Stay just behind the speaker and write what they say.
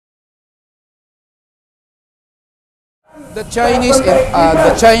The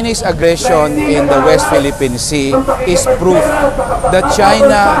Chinese aggression in the West Philippine Sea is proof that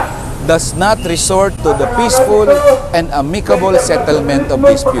China does not resort to the peaceful and amicable settlement of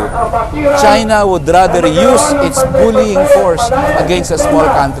dispute. China would rather use its bullying force against a small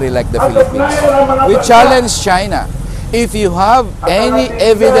country like the Philippines. We challenge China, if you have any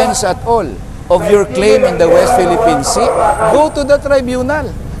evidence at all of your claim in the West Philippine Sea, go to the tribunal.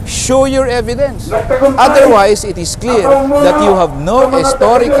 Show your evidence. Otherwise, it is clear that you have no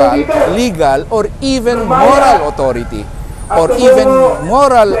historical, legal, or even moral authority, or even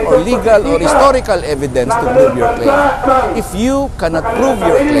moral or legal or historical evidence to prove your claim. If you cannot prove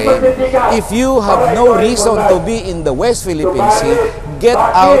your claim, if you have no reason to be in the West Philippine Sea, get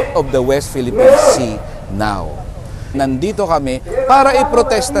out of the West Philippine Sea now. Nandito kami para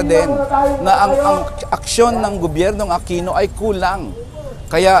iprotesta din na ang aksyon ng gobyernong Aquino ay kulang.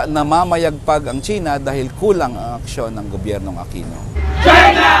 Kaya namamayagpag ang China dahil kulang ang aksyon ng gobyernong Aquino.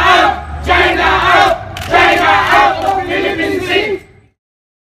 China